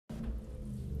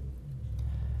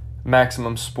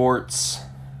Maximum Sports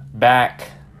back.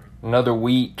 Another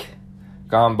week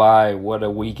gone by. What a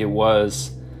week it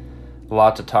was. A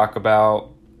lot to talk about.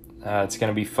 It's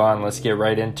going to be fun. Let's get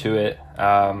right into it.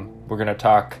 We're going to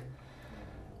talk.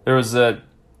 There was a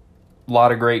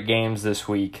lot of great games this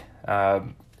week.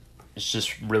 It's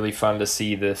just really fun to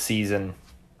see the season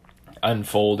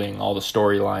unfolding, all the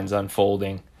storylines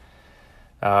unfolding.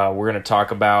 We're going to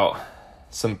talk about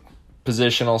some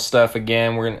positional stuff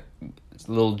again. We're going to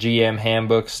little GM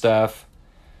handbook stuff,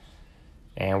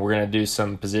 and we're going to do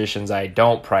some positions I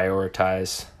don't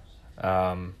prioritize,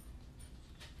 kind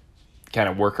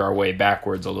of work our way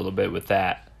backwards a little bit with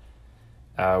that.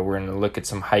 We're going to look at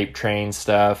some hype train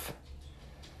stuff,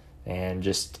 and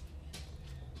just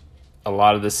a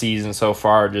lot of the season so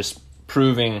far, just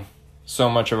proving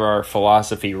so much of our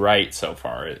philosophy right so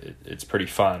far. It's pretty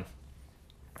fun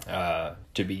to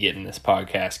be getting this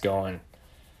podcast going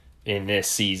in this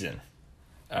season.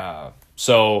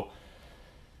 So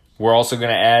we're also going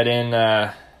to add in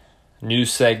a new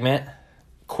segment,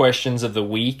 questions of the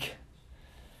week,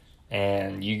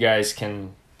 and you guys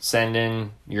can send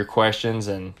in your questions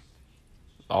and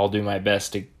I'll do my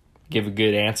best to give a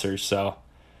good answer. So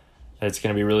it's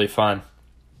going to be really fun.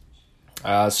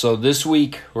 So this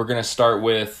week we're going to start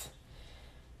with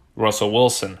Russell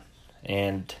Wilson,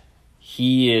 and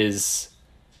he is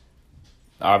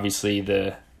obviously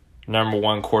the number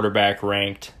one quarterback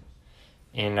ranked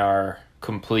in our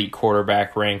complete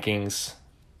quarterback rankings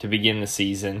to begin the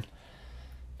season.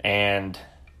 And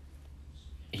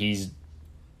he's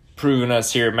proven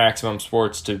us here at Maximum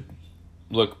Sports to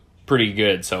look pretty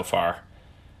good so far.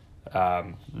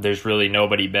 There's really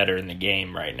nobody better in the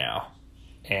game right now.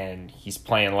 And he's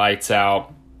playing lights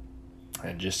out,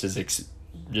 and just as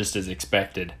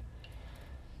expected.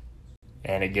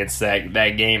 And against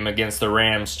that game against the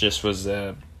Rams just was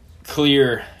a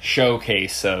clear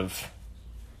showcase of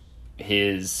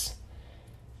his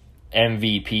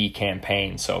MVP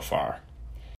campaign so far,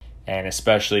 and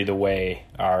especially the way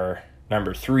our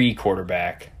number 3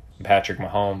 quarterback, Patrick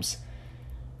Mahomes,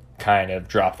 kind of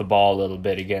dropped the ball a little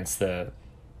bit against the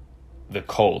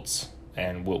Colts,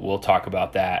 and we'll talk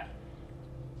about that.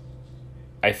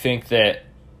 I think that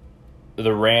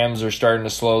the Rams are starting to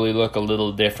slowly look a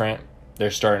little different. They're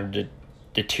starting to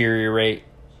deteriorate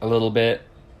a little bit.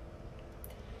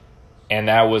 And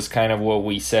that was kind of what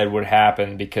we said would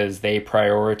happen because they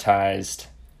prioritized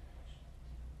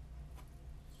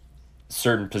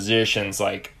certain positions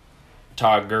like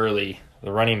Todd Gurley,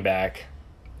 the running back,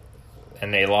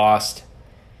 and they lost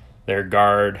their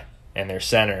guard and their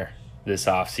center this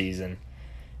offseason.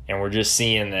 And we're just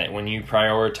seeing that when you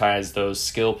prioritize those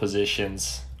skill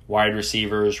positions, wide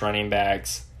receivers, running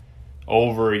backs,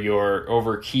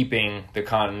 over keeping the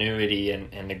continuity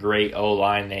and the great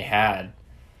O-line they had,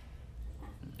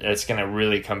 it's going to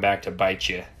really come back to bite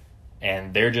you.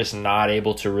 And they're just not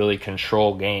able to really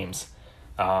control games.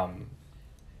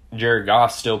 Jared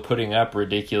Goff's still putting up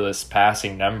ridiculous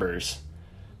passing numbers,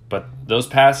 but those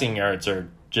passing yards are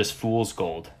just fool's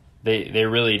gold. They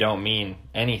really don't mean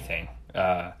anything.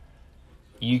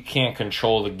 You can't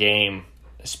control the game,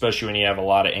 especially when you have a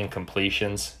lot of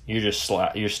incompletions.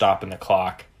 You're stopping the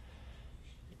clock.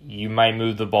 You might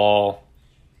move the ball,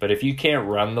 but if you can't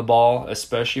run the ball,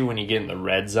 especially when you get in the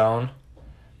red zone,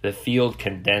 the field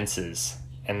condenses,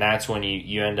 and that's when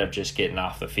you end up just getting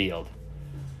off the field.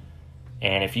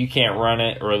 And if you can't run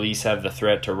it, or at least have the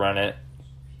threat to run it,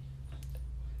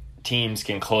 teams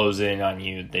can close in on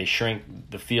you.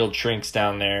 The field shrinks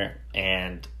down there,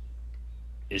 and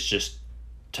it's just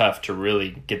tough to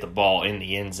really get the ball in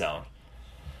the end zone.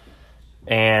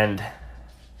 And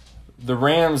the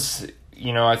Rams,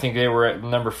 I think they were at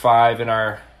number 5 in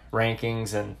our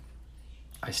rankings, and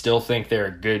I still think they're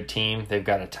a good team. They've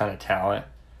got a ton of talent.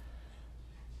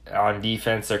 On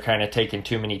defense, they're kind of taking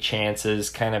too many chances,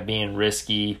 kind of being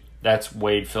risky. That's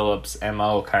Wade Phillips'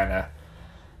 MO, kind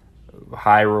of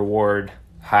high reward,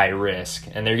 high risk,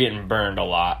 and they're getting burned a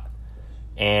lot.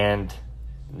 And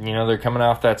they're coming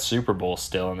off that Super Bowl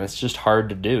still, and it's just hard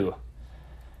to do.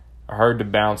 Hard to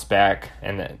bounce back,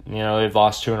 and they've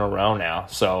lost 2 in a row now.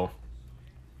 So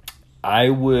I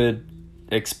would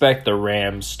expect the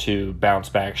Rams to bounce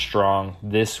back strong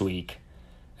this week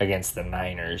against the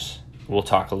Niners. We'll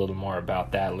talk a little more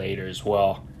about that later as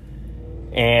well.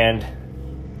 And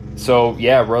so,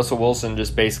 Russell Wilson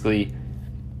just basically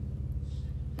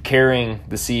carrying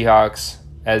the Seahawks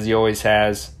as he always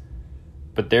has,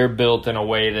 but they're built in a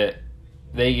way that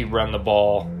they run the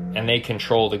ball and they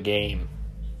control the game.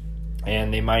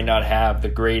 And they might not have the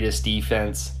greatest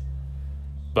defense,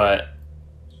 but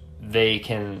they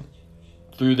can,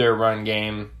 through their run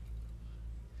game,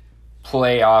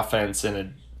 play offense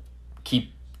and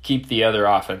keep the other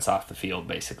offense off the field,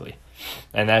 basically.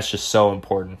 And that's just so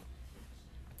important.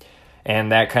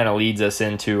 And that kind of leads us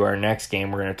into our next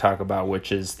game we're going to talk about,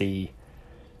 which is the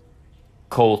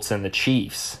Colts and the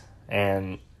Chiefs.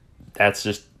 And that's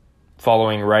just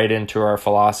following right into our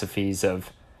philosophies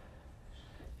of,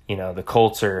 the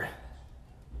Colts are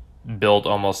built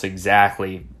almost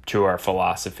exactly to our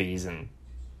philosophies, and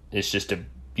it's just a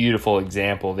beautiful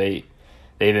example. They've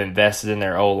invested in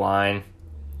their O-line.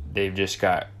 They've just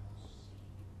got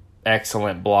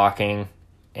excellent blocking,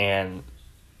 and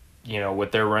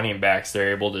with their running backs,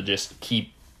 they're able to just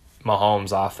keep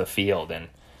Mahomes off the field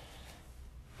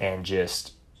and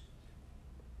just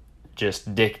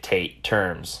dictate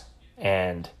terms.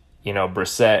 And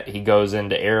Brissett, he goes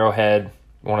into Arrowhead,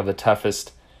 one of the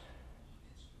toughest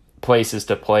places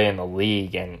to play in the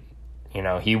league, and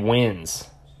he wins.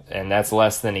 And that's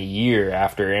less than a year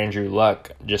after Andrew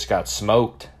Luck just got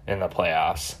smoked in the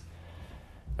playoffs.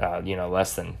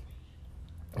 Less than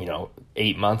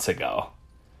 8 months ago.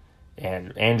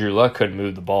 And Andrew Luck couldn't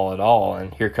move the ball at all,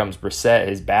 and here comes Brissett,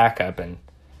 his backup, and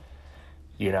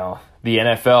the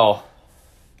NFL,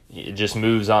 it just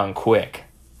moves on quick.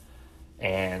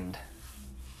 And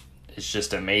it's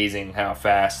just amazing how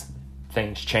fast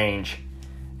things change.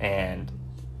 And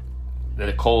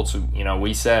the Colts,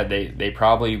 we said they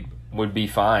probably would be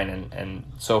fine, and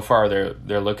so far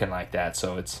they're looking like that.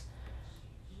 So it's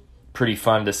pretty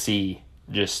fun to see,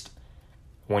 just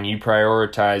when you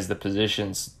prioritize the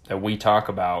positions that we talk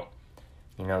about.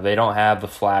 They don't have the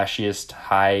flashiest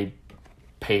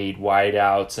high-paid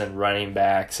wideouts and running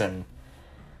backs, and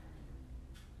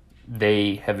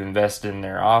they have invested in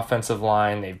their offensive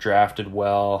line. They've drafted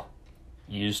well,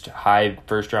 used high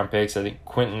first-round picks. I think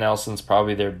Quentin Nelson's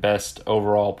probably their best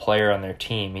overall player on their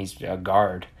team. He's a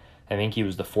guard. I think he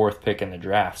was the 4th pick in the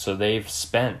draft. So they've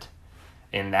spent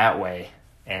in that way,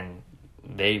 and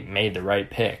they made the right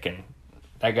pick. And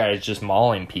that guy is just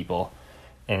mauling people,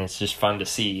 and it's just fun to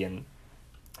see. And,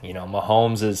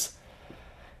 Mahomes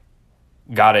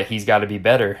he's got to be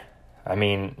better. I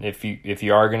mean, if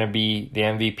you are going to be the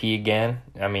MVP again,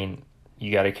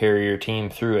 you got to carry your team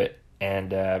through it.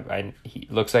 And he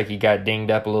looks like he got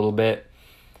dinged up a little bit,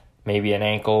 maybe an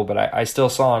ankle, but I still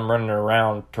saw him running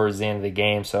around towards the end of the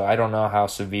game, so I don't know how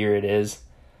severe it is.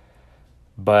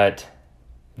 But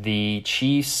the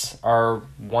Chiefs are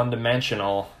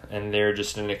one-dimensional, and they're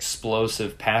just an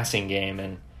explosive passing game,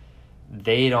 and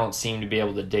they don't seem to be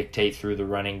able to dictate through the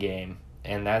running game,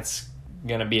 and that's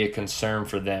going to be a concern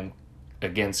for them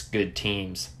against good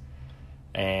teams.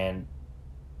 And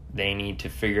they need to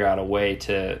figure out a way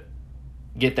to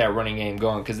get that running game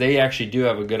going, because they actually do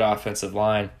have a good offensive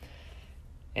line,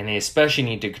 and they especially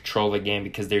need to control the game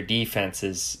because their defense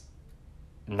is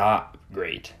not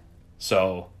great.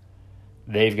 So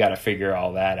they've got to figure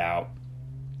all that out.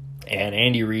 And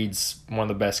Andy Reid's one of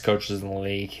the best coaches in the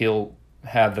league. He'll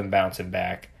have them bouncing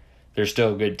back. They're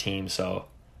still a good team, so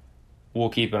we'll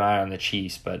keep an eye on the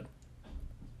Chiefs. But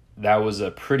that was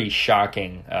a pretty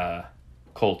shocking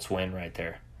Colts win right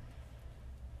there.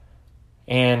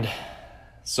 And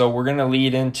so we're going to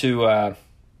lead into,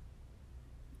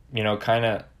 kind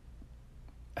of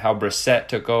how Brissett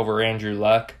took over Andrew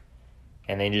Luck,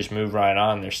 and they just move right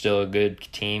on. They're still a good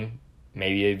team,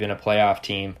 maybe even a playoff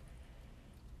team.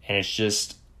 And it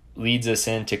just leads us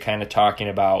into kind of talking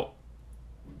about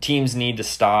teams need to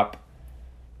stop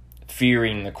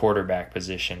fearing the quarterback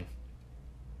position.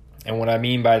 And what I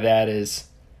mean by that is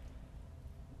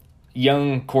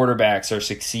young quarterbacks are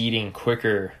succeeding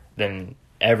quicker than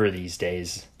ever these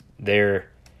days. They're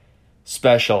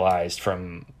specialized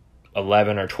from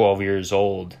 11 or 12 years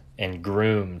old and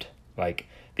groomed. Like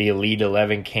the Elite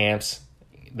 11 camps,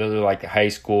 those are like high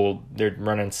school. They're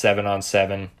running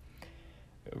 7-on-7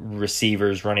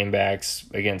 receivers, running backs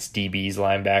against DBs,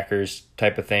 linebackers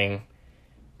type of thing.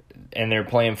 And they're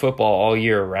playing football all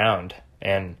year round.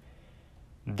 And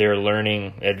they're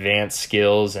learning advanced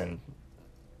skills and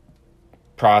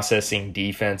processing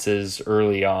defenses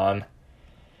early on.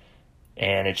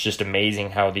 And it's just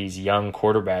amazing how these young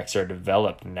quarterbacks are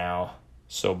developed now.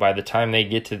 So by the time they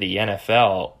get to the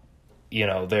NFL,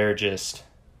 they're just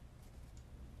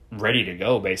ready to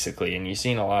go, basically. And you've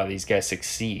seen a lot of these guys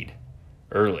succeed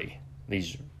early.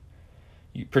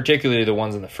 Particularly the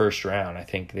ones in the first round. I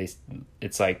think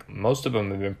it's like most of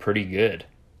them have been pretty good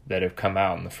that have come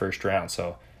out in the first round.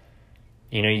 So,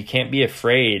 you can't be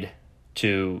afraid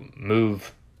to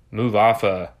move off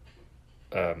a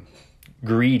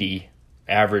greedy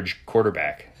average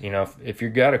quarterback. If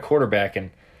you've got a quarterback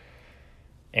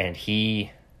and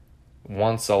he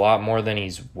wants a lot more than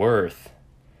he's worth,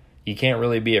 you can't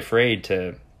really be afraid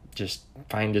to just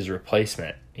find his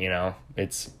replacement.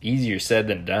 It's easier said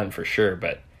than done for sure,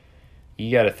 but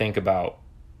you got to think about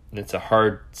it's a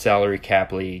hard salary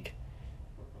cap league,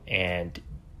 and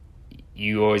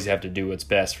you always have to do what's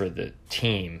best for the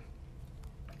team,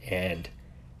 and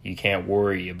you can't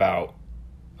worry about,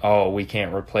 we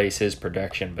can't replace his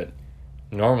production, but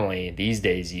normally these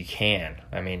days you can.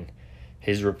 I mean,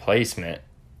 his replacement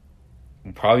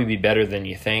will probably be better than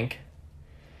you think,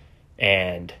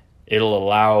 and it'll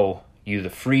allow you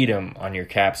the freedom on your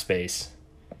cap space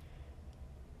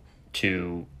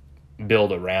to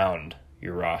build around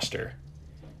your roster.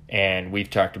 And we've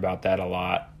talked about that a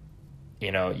lot.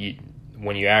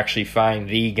 When you actually find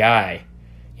the guy,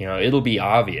 it'll be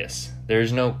obvious.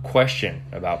 There's no question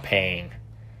about paying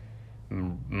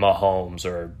Mahomes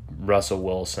or Russell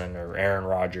Wilson or Aaron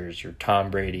Rodgers or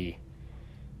Tom Brady,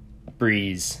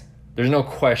 Breeze. There's no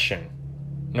question.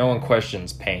 No one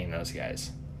questions paying those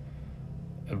guys.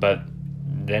 But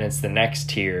then it's the next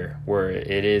tier where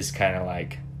it is kind of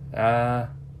like,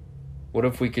 what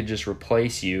if we could just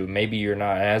replace you? Maybe you're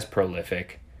not as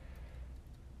prolific,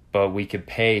 but we could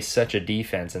pay such a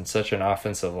defense and such an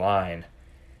offensive line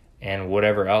and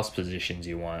whatever else positions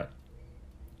you want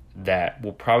that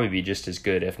will probably be just as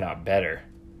good, if not better,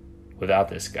 without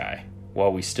this guy,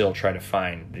 while we still try to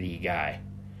find the guy.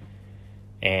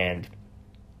 And,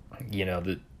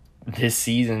 this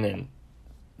season and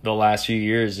the last few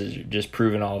years has just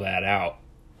proven all that out.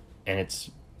 And it's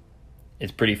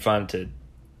pretty fun to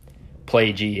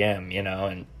play GM,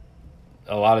 and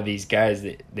a lot of these guys,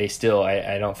 they still,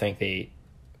 I don't think they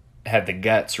have the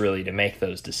guts really to make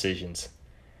those decisions.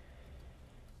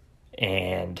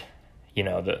 And,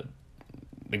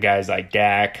 the guys like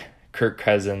Dak, Kirk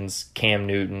Cousins, Cam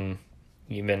Newton,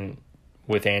 even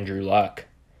with Andrew Luck,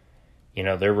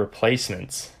 their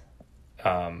replacements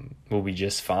will be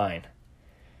just fine.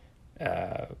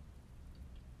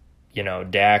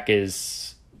 Dak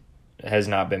has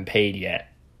not been paid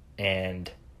yet,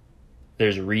 and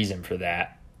there's a reason for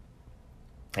that.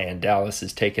 And Dallas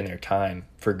is taking their time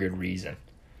for good reason.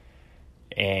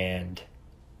 And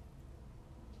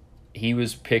he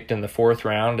was picked in the 4th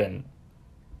round, and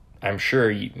I'm sure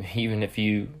even if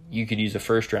you could use a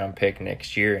 1st-round pick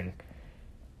next year and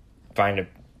find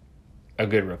a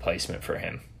good replacement for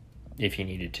him if you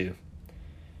needed to.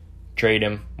 Trade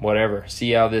him, whatever.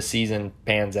 See how this season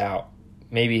pans out.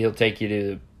 Maybe he'll take you to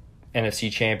the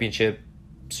NFC Championship,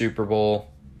 Super Bowl.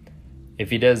 If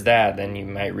he does that, then you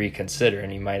might reconsider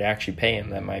and you might actually pay him.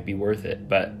 That might be worth it.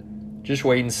 But just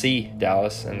wait and see,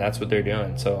 Dallas, and that's what they're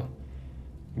doing. So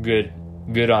good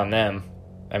on them.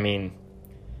 I mean,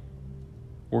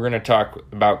 we're going to talk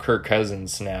about Kirk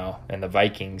Cousins now and the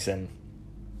Vikings, and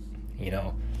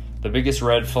the biggest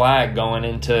red flag going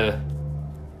into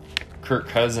Kirk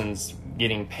Cousins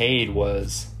getting paid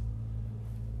was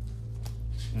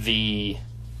the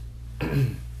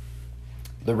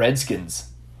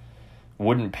Redskins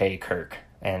wouldn't pay Kirk,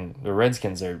 and the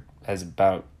Redskins are as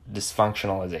about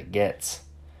dysfunctional as it gets.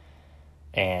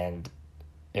 And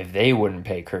if they wouldn't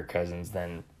pay Kirk Cousins,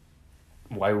 then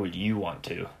why would you want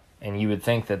to? And you would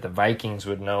think that the Vikings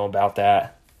would know about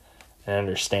that and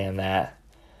understand that.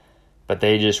 But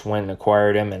they just went and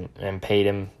acquired him and paid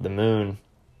him the moon.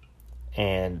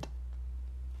 And,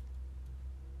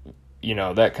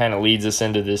 that kind of leads us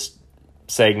into this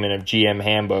segment of GM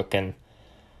Handbook. And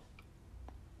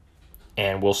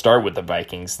we'll start with the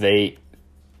Vikings. They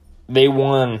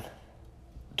won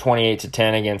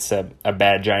 28-10 against a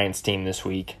bad Giants team this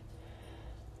week.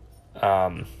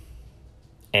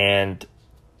 And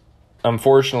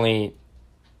unfortunately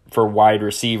for wide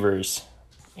receivers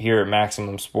here at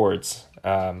Maximum Sports,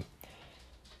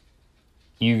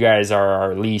 you guys are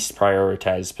our least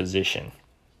prioritized position.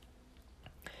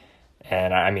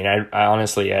 And I mean, I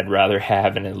honestly, I'd rather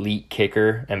have an elite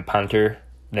kicker and punter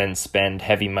than spend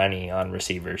heavy money on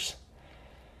receivers.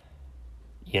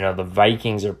 The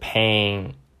Vikings are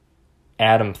paying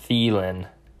Adam Thielen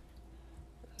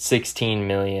 $16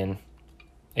 million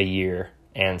a year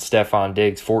and Stephon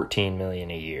Diggs $14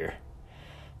 million a year.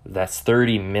 That's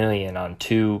 $30 million on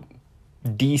 2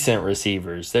 decent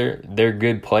receivers. They're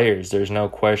good players. There's no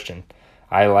question.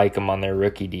 I like them on their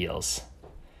rookie deals.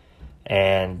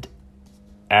 And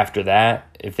after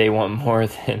that, if they want more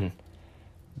than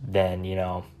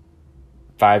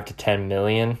 5 to 10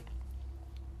 million,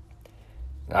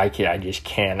 I just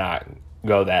cannot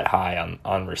go that high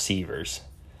on receivers.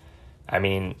 I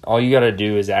mean, all you got to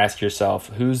do is ask yourself,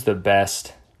 who's the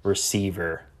best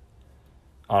receiver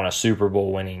on a Super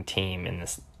Bowl winning team in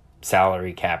this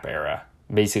salary cap era?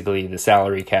 Basically, the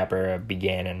salary cap era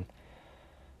began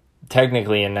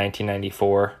technically in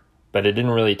 1994, but it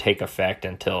didn't really take effect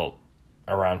until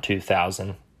around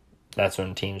 2000. That's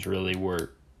when teams really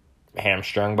were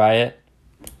hamstrung by it.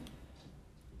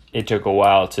 It took a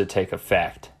while to take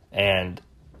effect. And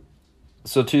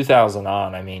so 2000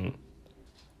 on, I mean,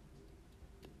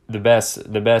 the best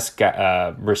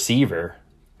receiver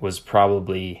was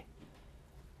probably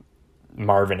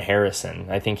Marvin Harrison.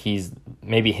 I think he's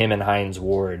maybe him and Hines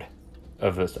Ward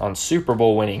on Super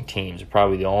Bowl winning teams are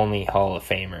probably the only Hall of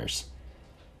Famers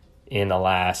in the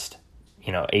last,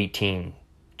 18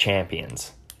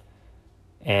 champions.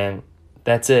 And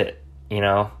that's it,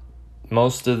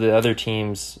 Most of the other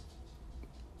teams,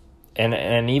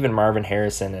 and even Marvin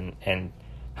Harrison and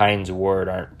Hines Ward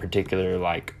aren't particular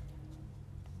like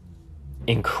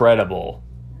incredible,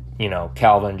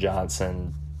 Calvin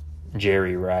Johnson,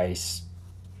 Jerry Rice,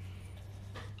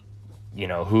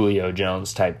 Julio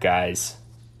Jones type guys.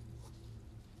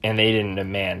 And they didn't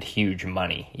demand huge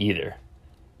money either.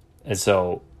 And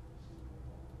so,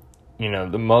 the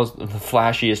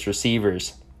flashiest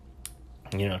receivers,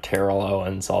 Terrell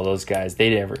Owens, all those guys, they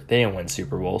didn't win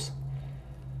Super Bowls.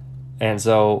 And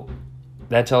so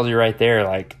that tells you right there,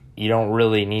 like, you don't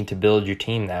really need to build your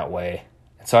team that way.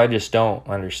 And so I just don't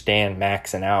understand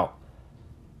maxing out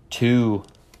two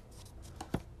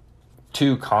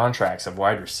contracts of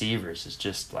wide receivers is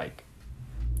just like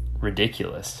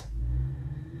ridiculous.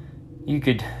 You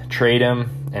could trade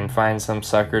them and find some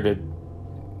sucker to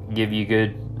give you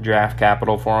good draft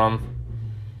capital for them,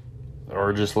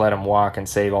 or just let them walk and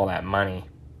save all that money.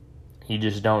 You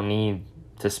just don't need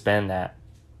to spend that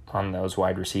on those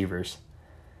wide receivers.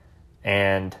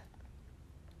 And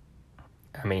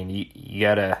I mean, you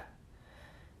gotta,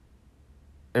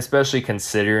 especially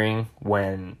considering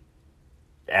when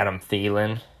Adam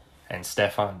Thielen and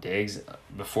Stephon Diggs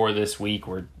before this week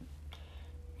were,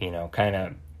 kind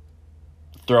of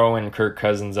throwing Kirk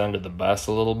Cousins under the bus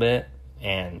a little bit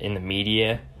and in the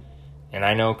media. And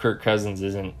I know Kirk Cousins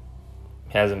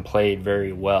hasn't played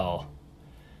very well.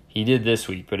 He did this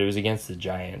week, but it was against the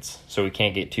Giants, so we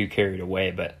can't get too carried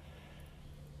away. But,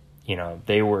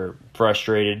 they were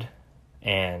frustrated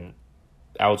and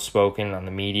outspoken on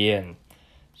the media, and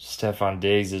Stephon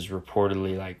Diggs is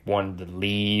reportedly wanted to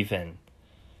leave. And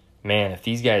man, if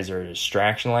these guys are a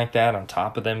distraction like that on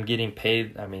top of them getting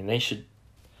paid, I mean, they should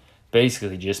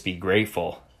basically just be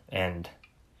grateful and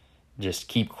just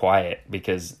keep quiet,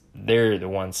 because they're the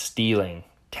ones stealing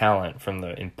talent from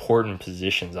the important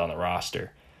positions on the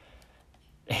roster.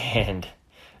 And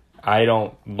I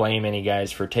don't blame any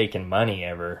guys for taking money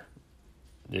ever.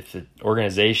 If the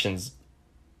organization's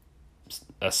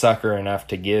a sucker enough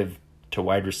to give to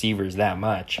wide receivers that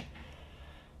much,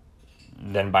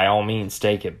 then by all means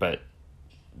take it. But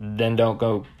then don't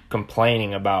go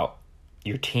complaining about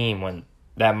your team when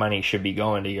that money should be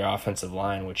going to your offensive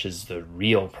line, which is the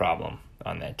real problem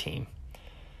on that team.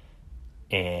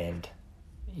 And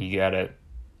you got to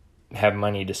have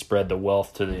money to spread the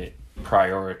wealth to the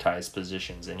prioritized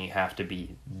positions, and you have to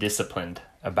be disciplined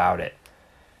about it.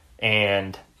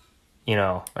 And,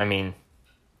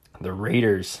 the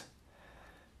Raiders,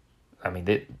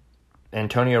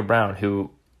 Antonio Brown,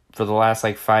 who for the last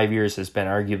 5 years has been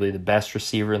arguably the best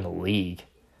receiver in the league,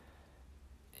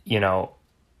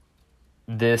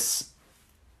 this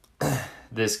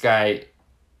guy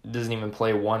doesn't even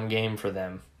play one game for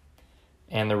them,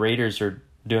 and the Raiders are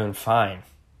doing fine.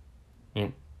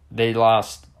 They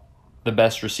lost the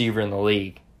best receiver in the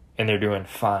league, and they're doing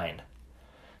fine.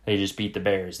 They just beat the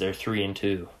Bears. They're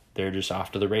 3-2. They're just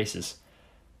off to the races.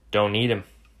 Don't need him.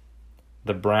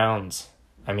 The Browns,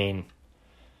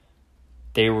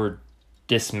 they were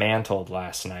dismantled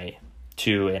last night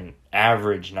to an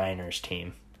average Niners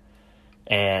team.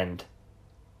 And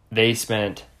they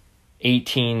spent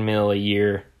 $18 million a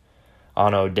year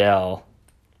on Odell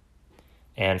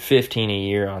and $15 million a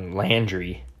year on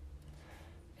Landry.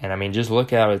 And just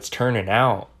look how it's turning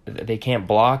out. They can't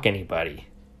block anybody.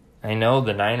 I know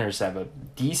the Niners have a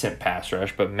decent pass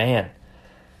rush, but man,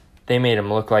 they made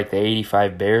them look like the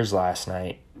 85 Bears last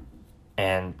night.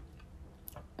 And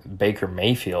Baker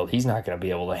Mayfield, he's not going to be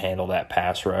able to handle that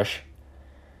pass rush.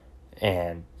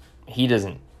 And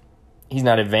he's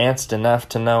not advanced enough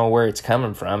to know where it's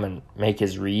coming from and make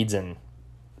his reads and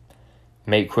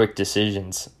make quick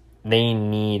decisions. They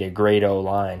need a great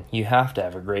O-line. You have to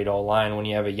have a great O-line when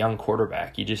you have a young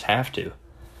quarterback. You just have to.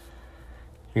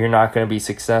 You're not going to be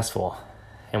successful.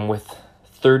 And with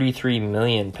 $33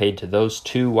 million paid to those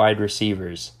two wide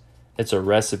receivers, it's a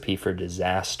recipe for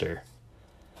disaster.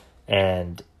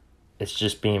 And it's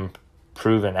just being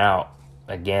proven out.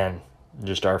 Again,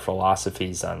 just our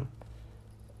philosophies on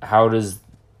how does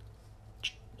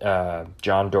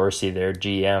John Dorsey, their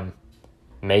GM,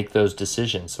 make those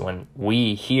decisions when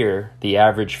we here, the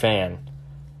average fan,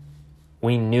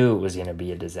 we knew it was going to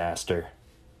be a disaster.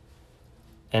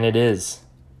 And it is.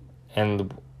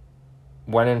 And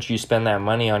why didn't you spend that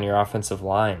money on your offensive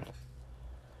line?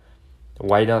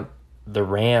 Why don't the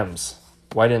Rams,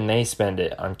 why didn't they spend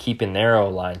it on keeping their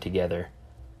O-line together?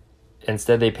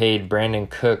 Instead, they paid Brandon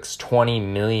Cooks $20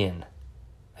 million.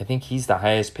 I think he's the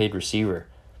highest paid receiver.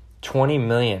 $20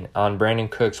 million on Brandon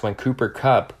Cooks when Cooper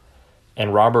Kupp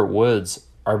and Robert Woods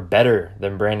are better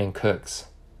than Brandon Cooks.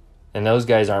 And those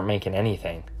guys aren't making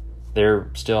anything. They're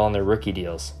still on their rookie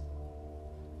deals.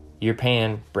 You're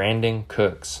paying Brandon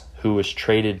Cooks, who was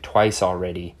traded twice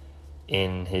already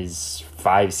in his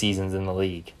 5 seasons in the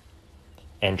league.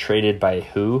 And traded by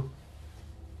who?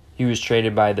 He was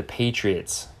traded by the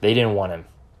Patriots. They didn't want him.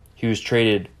 He was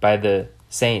traded by the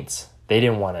Saints. They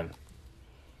didn't want him.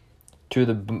 Two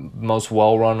of the most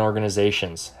well-run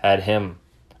organizations had him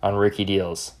on rookie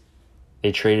deals.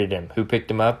 They traded him. Who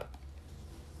picked him up?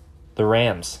 The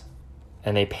Rams.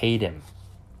 And they paid him.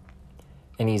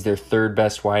 And he's their third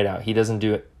best wideout. He doesn't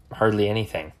do hardly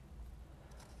anything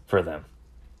for them.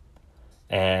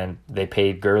 And they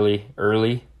paid Gurley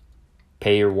early.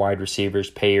 Pay your wide receivers.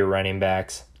 Pay your running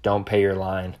backs. Don't pay your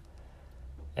line.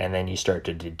 And then you start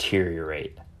to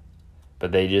deteriorate.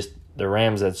 But the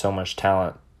Rams had so much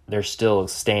talent. They're still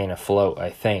staying afloat, I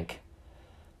think.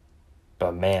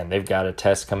 But man, they've got a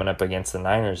test coming up against the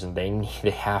Niners, and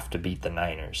they have to beat the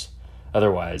Niners.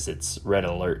 Otherwise, it's red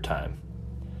alert time.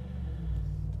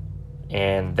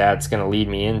 And that's going to lead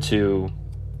me into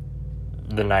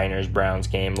the Niners-Browns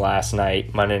game last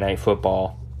night, Monday Night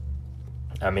Football.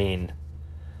 I mean,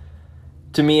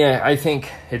 to me, I think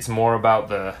it's more about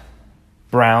the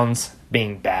Browns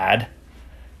being bad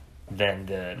than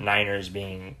the Niners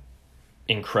being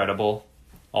incredible.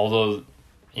 Although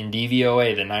in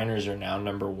DVOA, the Niners are now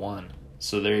number 1.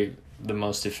 So they're the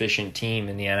most efficient team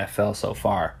in the NFL so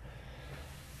far.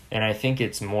 And I think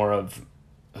it's more of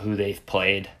who they've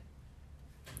played.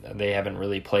 They haven't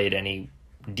really played any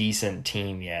decent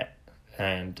team yet.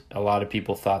 And a lot of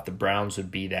people thought the Browns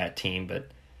would be that team, but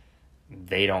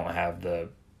they don't have the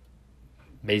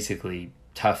basically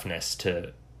toughness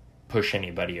to push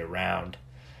anybody around.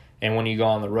 And when you go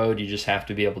on the road, you just have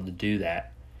to be able to do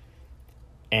that.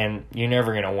 And you're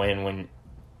never going to win when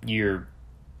you're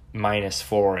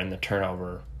 -4 in the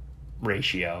turnover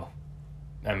ratio.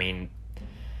 I mean,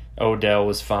 Odell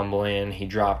was fumbling. He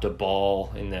dropped a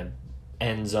ball in the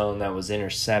end zone that was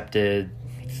intercepted.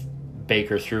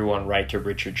 Baker threw one right to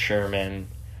Richard Sherman.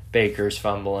 Baker's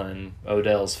fumbling.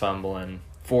 Odell's fumbling.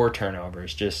 4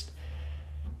 turnovers. Just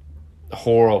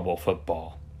horrible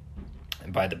football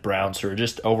by the Browns, who are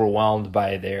just overwhelmed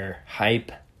by their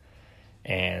hype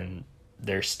and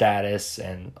their status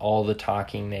and all the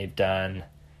talking they've done.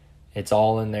 It's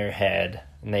all in their head,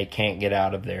 and they can't get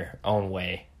out of their own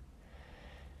way.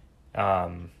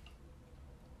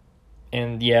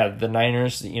 And yeah, the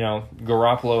Niners,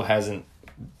 Garoppolo hasn't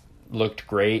looked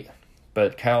great,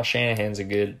 but Kyle Shanahan's a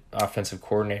good offensive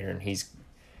coordinator, and he's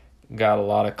got a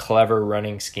lot of clever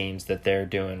running schemes that they're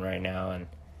doing right now, and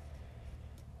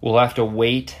we'll have to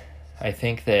wait. I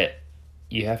think that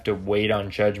you have to wait on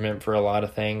judgment for a lot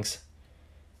of things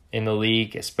in the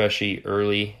league, especially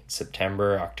early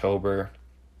September, October,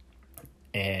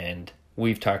 and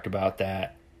we've talked about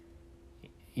that.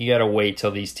 You got to wait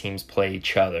till these teams play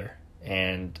each other,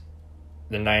 and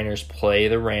the Niners play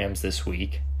the Rams this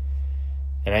week,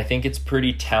 and I think it's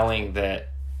pretty telling that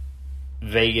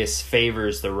Vegas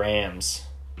favors the Rams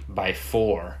by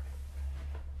 4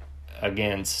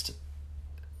 against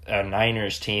a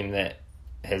Niners team that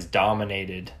has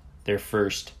dominated their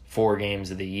first 4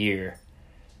 games of the year.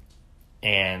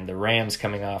 And the Rams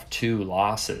coming off 2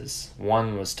 losses.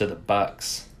 One was to the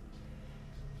Bucks.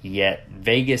 Yet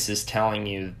Vegas is telling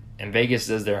you, and Vegas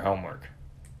does their homework.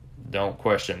 Don't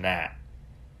question that.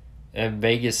 And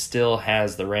Vegas still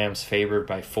has the Rams favored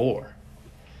by 4.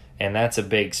 And that's a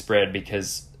big spread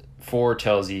because 4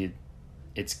 tells you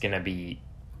it's going to be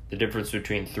the difference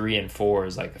between 3 and 4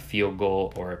 is like a field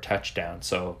goal or a touchdown.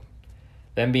 So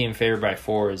them being favored by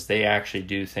 4 is they actually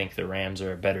do think the Rams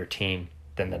are a better team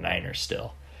than the Niners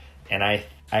still. And I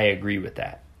agree with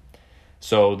that.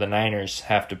 So the Niners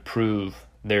have to prove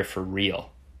they're for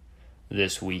real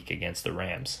this week against the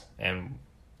Rams. And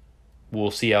we'll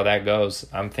see how that goes.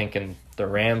 I'm thinking the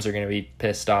Rams are going to be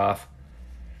pissed off.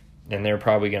 And they're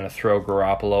probably going to throw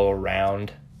Garoppolo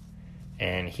around,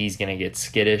 and he's going to get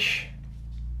skittish,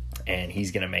 and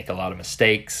he's going to make a lot of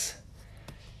mistakes.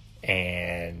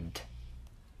 And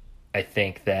I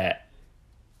think that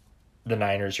the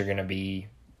Niners are going to be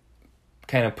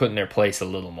kind of put in their place a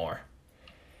little more.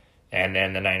 and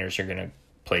then the Niners are going to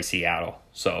play Seattle.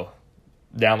 So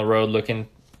down the road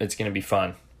it's going to be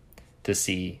fun to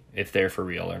see if they're for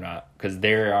real or not, because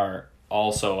they are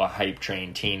also a hype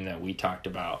train team that we talked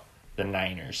about, the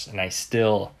Niners, and I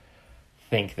still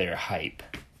think they're hype,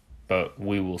 but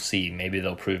we will see. Maybe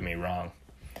they'll prove me wrong.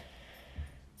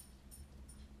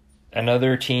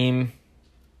 Another team,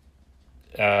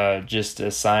 just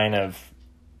a sign of,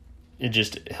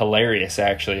 just hilarious,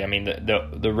 actually. I mean,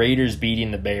 the Raiders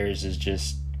beating the Bears is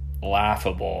just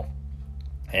laughable.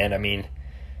 And, I mean,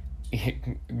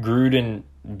 Gruden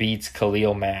beats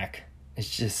Khalil Mack.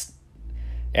 It's just,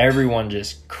 everyone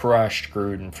just crushed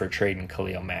Gruden for trading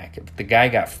Khalil Mack. The guy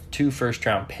got 2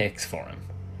 first-round picks for him.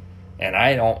 And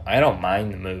I don't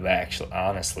mind the move, actually,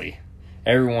 honestly.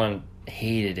 Everyone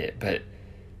hated it, but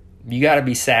you got to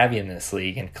be savvy in this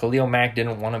league, and Khalil Mack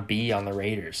didn't want to be on the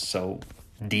Raiders, so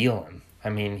deal him. I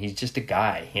mean, he's just a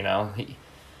guy, you know.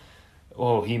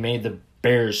 He made the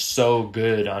Bears so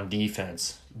good on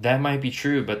defense. That might be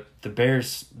true, but the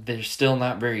Bears, they're still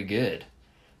not very good.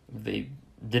 They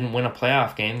didn't win a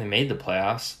playoff game. They made the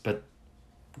playoffs, but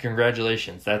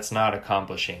congratulations. That's not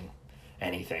accomplishing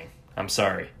anything. I'm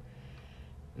sorry.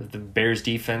 The Bears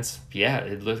defense, yeah,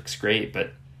 it looks great,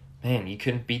 but man, you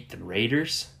couldn't beat the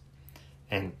Raiders?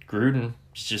 And Gruden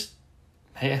just,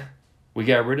 hey, we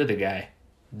got rid of the guy.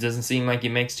 Doesn't seem like he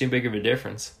makes too big of a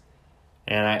difference.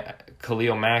 And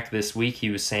Khalil Mack this week, he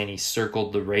was saying he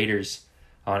circled the Raiders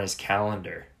on his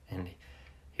calendar. And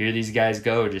here these guys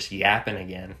go, just yapping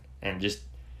again. And just,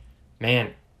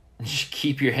 man, just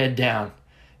keep your head down.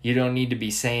 You don't need to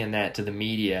be saying that to the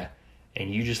media.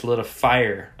 And you just lit a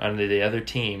fire under the other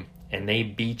team, and they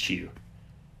beat you.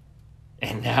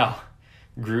 And now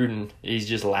Gruden, he's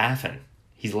just laughing.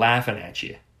 He's laughing at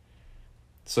you.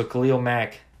 So Khalil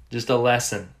Mack, just a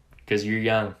lesson, because you're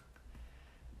young.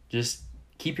 Just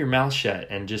keep your mouth shut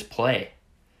and just play.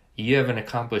 You haven't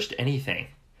accomplished anything.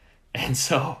 And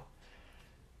so,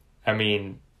 I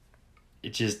mean,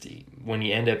 it just, when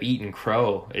you end up eating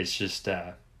crow, it's just,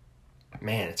 man,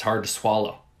 it's hard to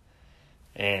swallow.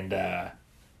 And,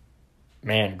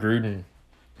 man, Gruden,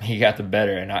 he got the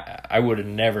better, and I would have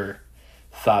never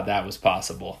thought that was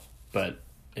possible, but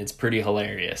it's pretty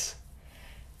hilarious.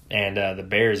 And the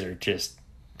Bears are just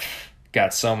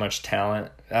got so much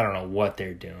talent. I don't know what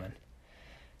they're doing.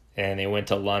 And they went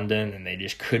to London, and they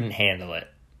just couldn't handle it.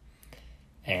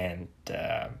 And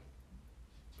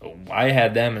I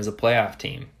had them as a playoff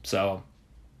team, so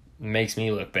it makes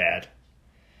me look bad.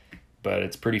 But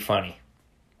it's pretty funny.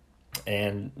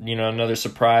 And, you know, another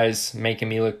surprise making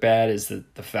me look bad is the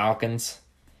Falcons.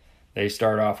 They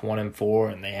start off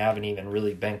 1-4, and they haven't even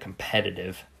really been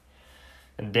competitive.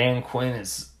 And Dan Quinn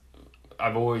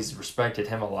I've always respected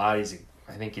him a lot.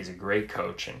 I think he's a great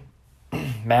coach.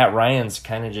 And Matt Ryan's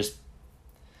kind of just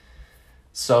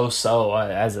so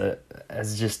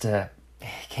as just a,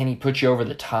 can he put you over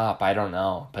the top? I don't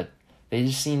know. But they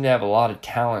just seem to have a lot of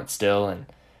talent still. And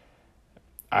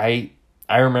I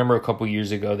remember a couple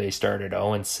years ago they started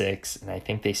 0-6, and I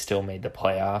think they still made the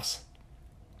playoffs.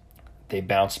 They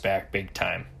bounced back big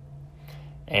time.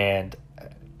 And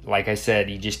like I said,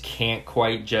 you just can't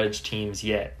quite judge teams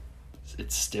yet.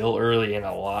 It's still early and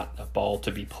a lot of ball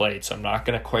to be played, so I'm not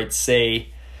going to quite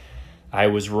say I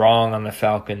was wrong on the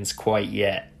Falcons quite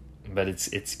yet, but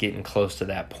it's getting close to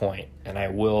that point. And I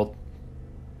will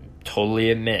totally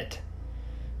admit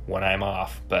when I'm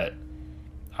off, but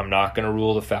I'm not going to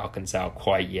rule the Falcons out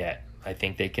quite yet. I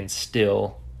think they can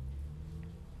still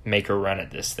make a run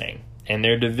at this thing. And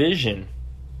their division,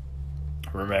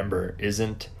 remember,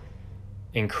 isn't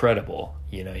incredible.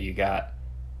 You know, you got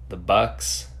the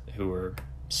Bucks, who are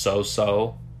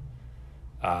so-so,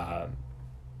 and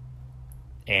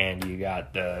you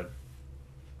got the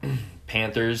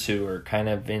Panthers, who are kind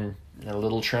of in a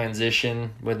little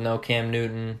transition with no Cam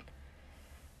Newton,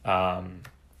 and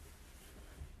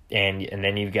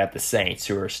then you've got the Saints,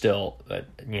 who are still,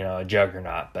 a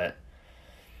juggernaut. But,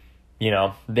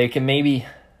 they can maybe,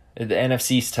 the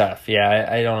NFC's tough. Yeah,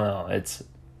 I don't know. It's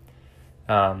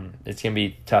going to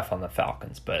be tough on the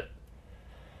Falcons, but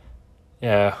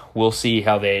yeah, we'll see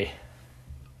how they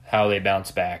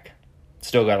bounce back.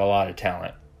 Still got a lot of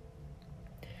talent.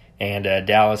 And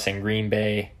Dallas and Green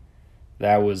Bay,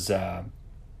 that was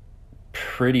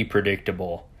pretty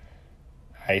predictable.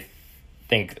 I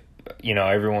think,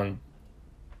 everyone,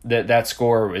 that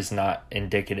score is not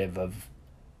indicative of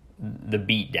the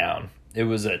beatdown. It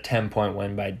was a 10-point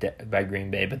win by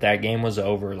Green Bay, but that game was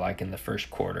over like in the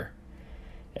first quarter.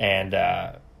 And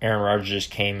Aaron Rodgers just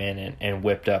came in and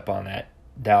whipped up on that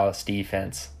Dallas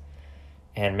defense.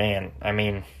 And man, I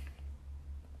mean,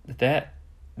 that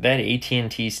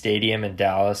AT&T Stadium in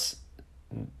Dallas,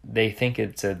 they think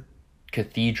it's a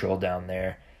cathedral down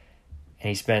there, and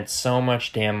he spent so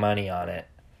much damn money on it,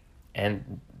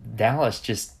 and Dallas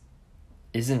just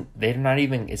isn't. They're not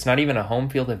even. It's not even a home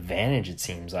field advantage. It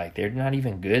seems like they're not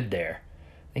even good there.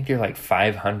 I think they're like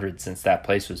 500 since that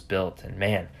place was built. And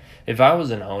man, if I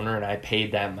was an owner and I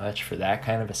paid that much for that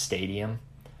kind of a stadium,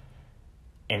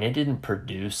 and it didn't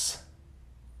produce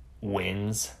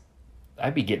wins,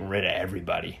 I'd be getting rid of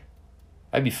everybody.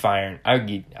 I'd be firing.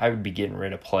 I would be getting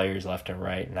rid of players left and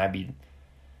right, and I'd be.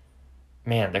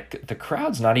 Man, the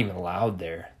crowd's not even loud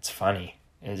there. It's funny.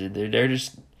 They're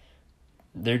just.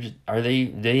 Are they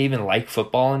even like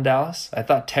football in Dallas? I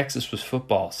thought Texas was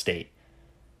football state.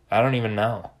 I don't even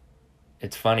know.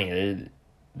 It's funny.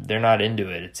 They're not into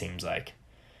it, it seems like.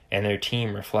 And their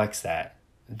team reflects that.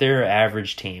 They're an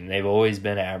average team. They've always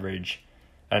been average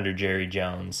under Jerry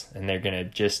Jones, and they're going to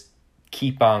just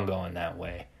keep on going that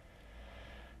way.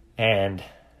 And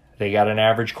they got an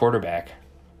average quarterback.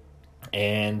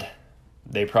 And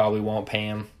they probably won't pay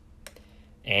him.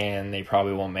 And they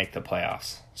probably won't make the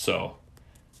playoffs. So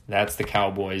that's the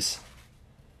Cowboys.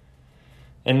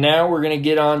 And now we're going to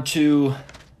get on to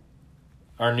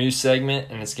our new segment,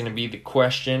 and it's going to be the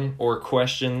question or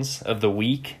questions of the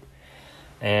week.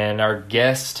 And our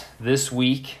guest this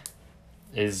week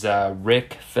is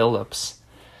Rick Phillips.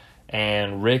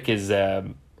 And Rick is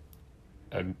a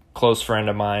close friend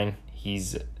of mine.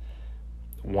 He's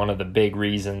one of the big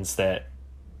reasons that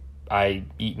I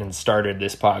even started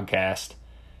this podcast,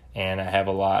 and I have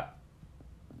a lot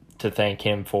to thank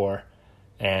him for.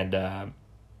 And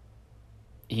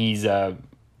he's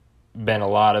been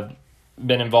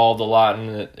involved a lot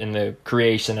in the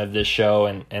creation of this show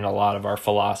and a lot of our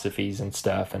philosophies and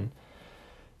stuff, and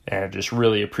I just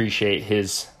really appreciate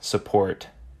his support.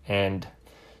 And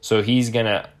so he's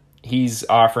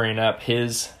offering up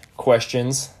his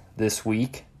questions this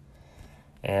week,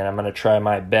 and I'm gonna try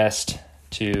my best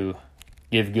to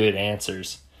give good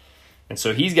answers. And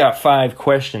so he's got 5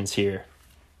 questions here,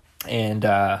 and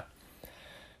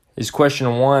his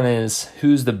question 1 is,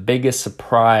 who's the biggest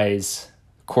surprise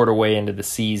quarter way into the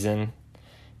season?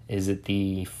 Is it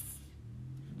the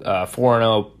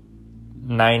 4-0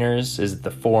 Niners? Is it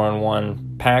the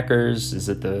 4-1 Packers? Is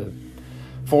it the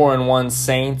 4-1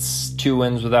 Saints, 2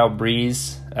 wins without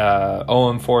Breeze,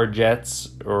 0-4 Jets,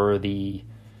 or the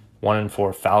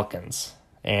 1-4 Falcons?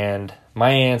 And my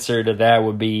answer to that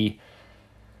would be,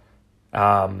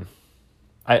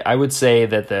 I would say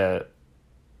that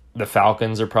the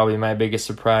Falcons are probably my biggest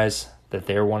surprise, that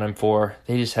they're 1-4.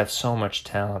 They just have so much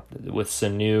talent with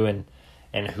Sanu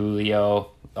and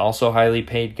Julio, also highly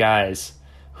paid guys.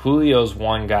 Julio's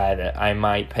one guy that I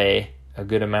might pay a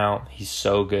good amount. He's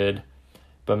so good.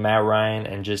 But Matt Ryan,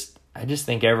 I just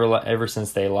think ever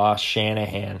since they lost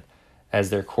Shanahan as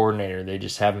their coordinator, they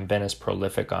just haven't been as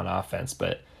prolific on offense.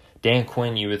 But Dan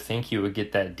Quinn, you would think you would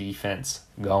get that defense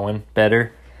going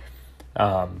better.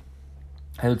 I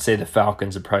would say the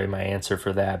Falcons are probably my answer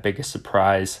for that, biggest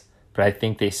surprise. But I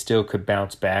think they still could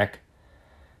bounce back.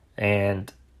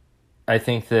 And I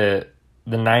think the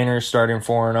Niners starting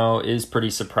 4-0 is pretty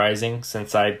surprising,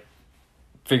 since I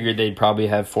figured they'd probably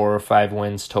have 4 or 5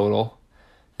 wins total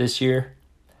this year.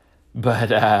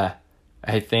 But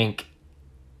I think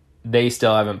they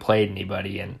still haven't played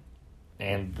anybody,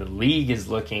 and the league is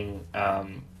looking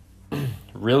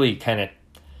really kind of,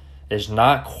 there's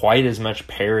not quite as much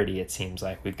parity, it seems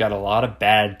like. We've got a lot of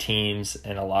bad teams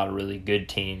and a lot of really good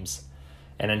teams.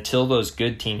 And until those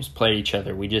good teams play each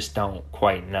other, we just don't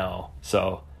quite know.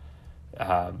 So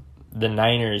the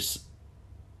Niners,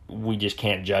 we just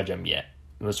can't judge them yet.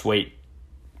 Let's wait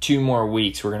 2 more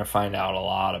weeks. We're going to find out a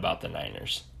lot about the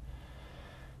Niners.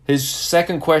 His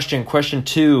second question, question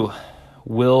 2,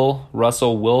 will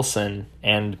Russell Wilson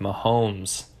and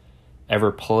Mahomes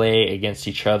ever play against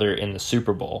each other in the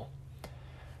Super Bowl?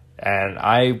 And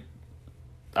I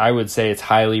would say it's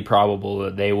highly probable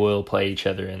that they will play each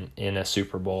other in a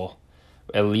Super Bowl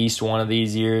at least one of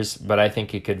these years, but I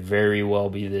think it could very well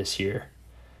be this year.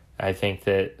 I think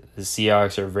that the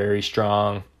Seahawks are very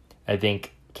strong. I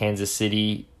think Kansas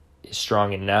City is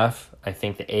strong enough. I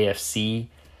think the AFC,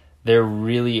 their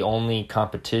really only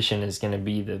competition is going to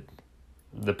be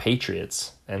the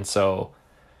Patriots. And so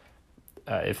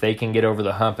if they can get over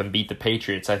the hump and beat the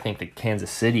Patriots, I think that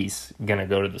Kansas City's going to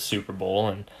go to the Super Bowl.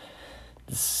 And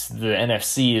the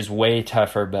NFC is way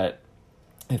tougher, but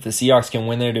if the Seahawks can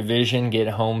win their division, get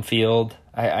home field,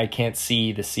 I can't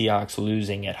see the Seahawks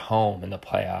losing at home in the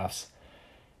playoffs.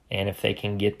 And if they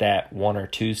can get that 1 or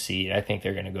 2 seed, I think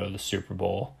they're going to go to the Super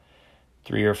Bowl.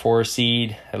 3 or 4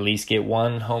 seed, at least get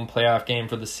one home playoff game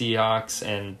for the Seahawks.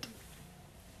 And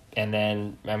And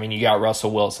then, I mean, you got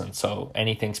Russell Wilson, so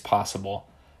anything's possible.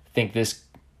 I think this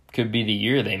could be the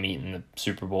year they meet in the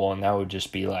Super Bowl, and that would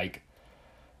just be like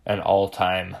an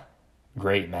all-time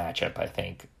great matchup, I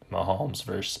think, Mahomes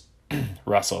versus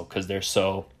Russell, because they're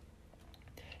so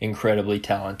incredibly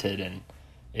talented, and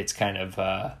it's kind of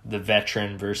the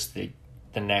veteran versus the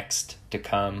next to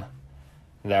come.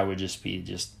 That would just be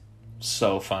just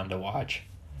so fun to watch.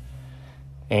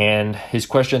 And his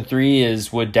question 3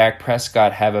 is, would Dak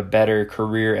Prescott have a better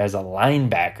career as a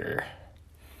linebacker?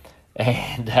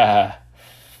 And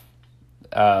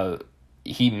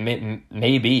he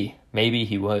maybe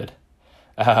he would.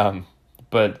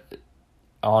 But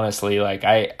honestly, like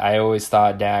I always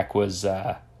thought Dak was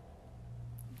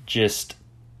just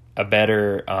a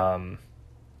better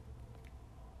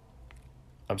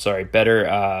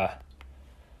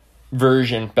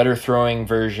better throwing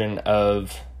version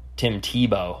of Tim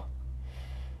Tebow.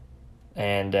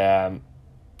 And I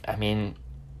mean,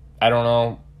 I don't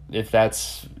know if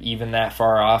that's even that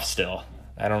far off still.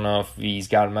 I don't know if he's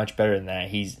gotten much better than that.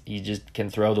 He just can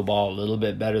throw the ball a little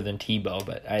bit better than Tebow,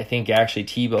 but I think actually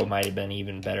Tebow might have been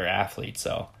even better athlete.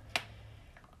 So,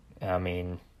 I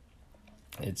mean,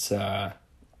 it's Dak,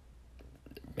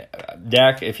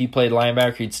 if he played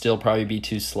linebacker, he'd still probably be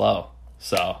too slow.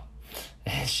 So,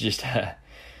 it's just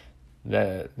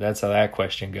that's how that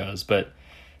question goes. But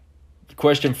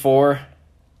question 4,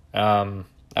 out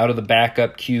of the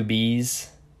backup QBs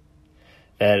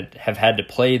that have had to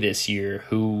play this year,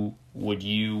 who would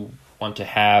you want to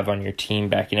have on your team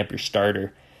backing up your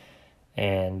starter?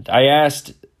 And I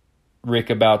asked Rick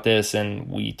about this,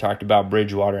 and we talked about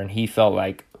Bridgewater, and he felt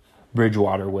like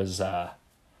Bridgewater was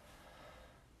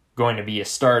going to be a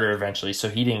starter eventually, so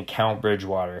he didn't count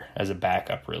Bridgewater as a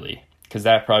backup really, because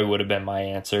that probably would have been my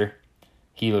answer.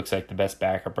 He looks like the best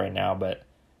backup right now, but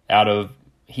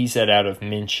he said out of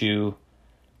Minshew,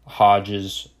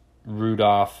 Hodges,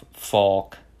 Rudolph,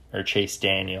 Falk, or Chase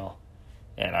Daniel.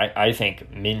 And I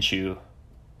think Minshew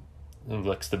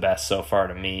looks the best so far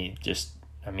to me. Just,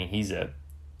 I mean, he's a,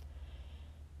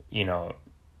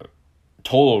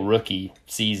 total rookie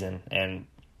season, and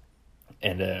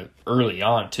early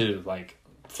on too. Like,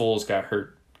 Foles got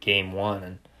hurt game 1,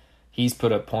 and he's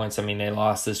put up points. I mean, they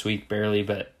lost this week barely,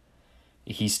 but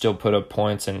he still put up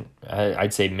points, and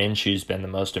I'd say Minshew's been the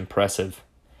most impressive.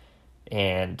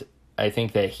 And I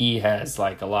think that he has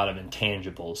like a lot of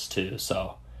intangibles too.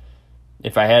 So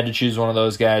if I had to choose one of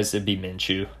those guys, it'd be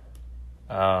Minshew.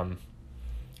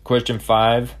 Question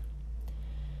 5.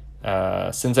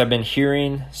 Since I've been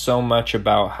hearing so much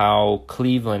about how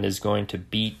Cleveland is going to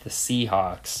beat the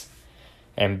Seahawks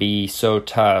and be so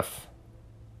tough,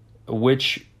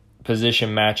 which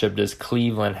position matchup does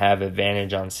Cleveland have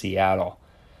advantage on Seattle?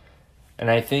 And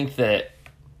I think that,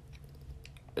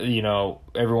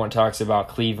 everyone talks about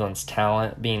Cleveland's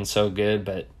talent being so good,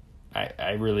 but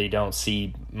I really don't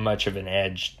see much of an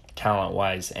edge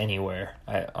talent-wise anywhere.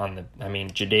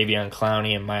 Jadeveon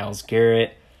Clowney and Myles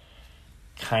Garrett,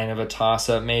 kind of a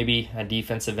toss-up maybe at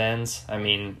defensive ends. I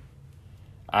mean,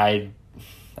 I'd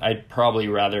probably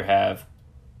rather have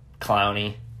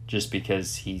Clowney just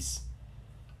because he's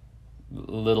a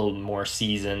little more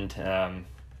seasoned.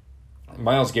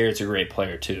 Myles Garrett's a great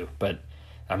player too, but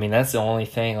I mean, that's the only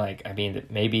thing.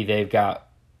 Maybe they've got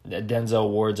Denzel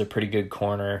Ward's a pretty good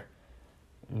corner.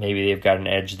 Maybe they've got an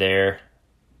edge there,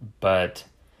 but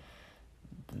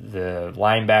the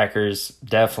linebackers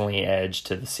definitely edge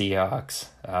to the Seahawks.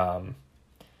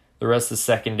 The rest of the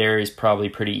secondary is probably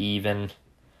pretty even.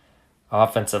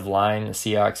 Offensive line, the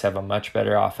Seahawks have a much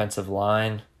better offensive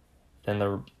line than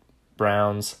the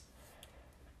Browns.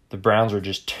 The Browns were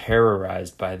just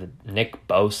terrorized by the Nick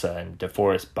Bosa and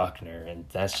DeForest Buckner, and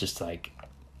that's just like,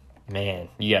 man,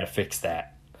 you got to fix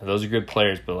that. Those are good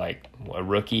players, but like a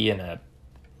rookie and a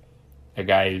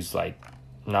guy who's like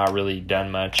not really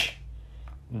done much.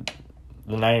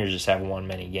 The Niners just haven't won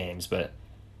many games, but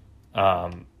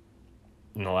in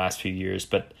the last few years.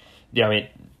 But yeah, I mean,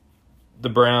 the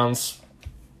Browns,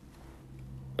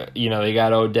 they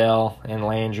got Odell and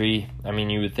Landry. I mean,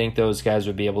 you would think those guys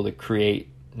would be able to create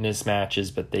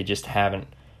mismatches, but they just haven't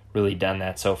really done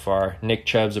that so far. Nick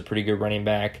Chubb's a pretty good running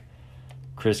back.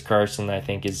 Chris Carson, I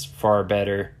think, is far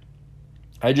better.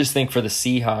 I just think for the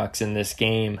Seahawks in this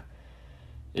game,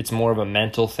 it's more of a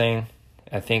mental thing.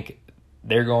 I think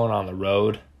they're going on the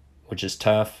road, which is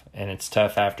tough, and it's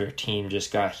tough after a team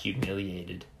just got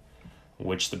humiliated,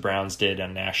 which the Browns did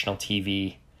on national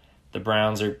TV. The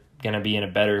Browns are going to be in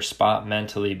a better spot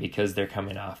mentally because they're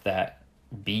coming off that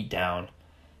beatdown,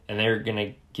 and they're going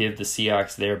to give the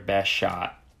Seahawks their best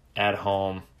shot at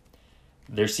home.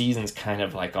 their season's kind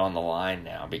of like on the line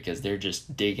now because they're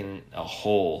just digging a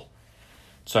hole.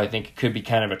 So I think it could be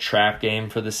kind of a trap game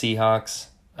for the Seahawks.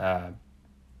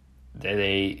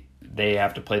 They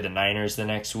have to play the Niners the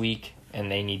next week, and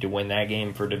they need to win that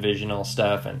game for divisional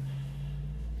stuff. And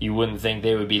you wouldn't think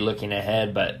they would be looking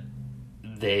ahead, but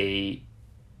they're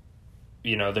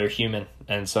human,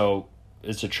 and so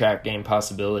it's a trap game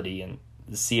possibility. And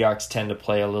the Seahawks tend to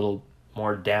play a little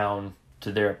more down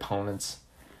to their opponents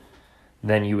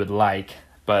than you would like,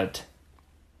 but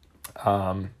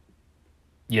the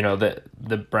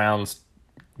Browns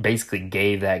basically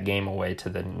gave that game away to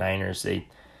the Niners.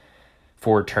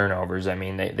 4 turnovers. I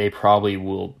mean, they probably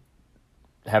will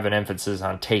have an emphasis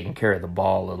on taking care of the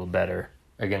ball a little better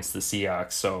against the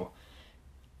Seahawks. So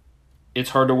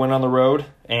it's hard to win on the road,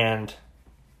 and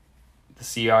the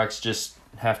Seahawks just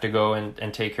have to go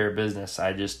and take care of business.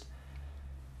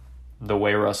 The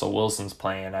way Russell Wilson's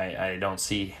playing, I don't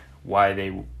see why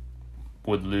they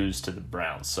would lose to the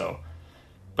Browns. So,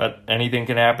 but anything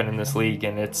can happen in this league,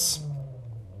 and it's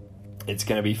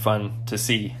going to be fun to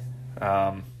see.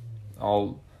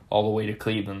 All the way to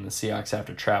Cleveland, the Seahawks have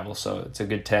to travel, so it's a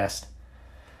good test.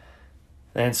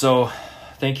 And so,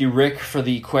 thank you, Rick, for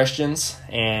the questions.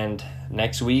 And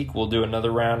next week we'll do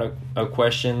another round of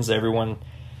questions. Everyone,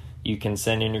 you can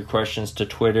send in your questions to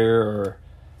Twitter or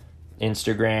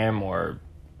Instagram, or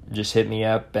just hit me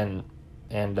up, and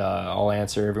I'll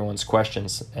answer everyone's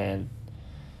questions. And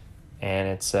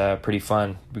it's pretty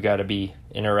fun. We got to be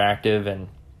interactive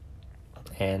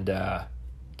and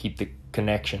keep the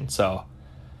connection. So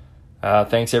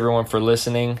thanks everyone for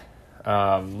listening.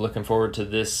 Looking forward to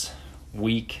this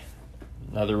week,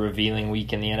 another revealing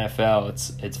week in the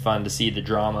NFL. It's fun to see the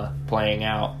drama playing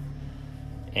out,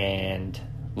 and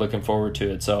looking forward to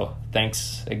it. So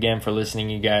thanks again for listening,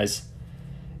 you guys,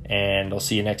 and I'll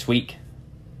see you next week.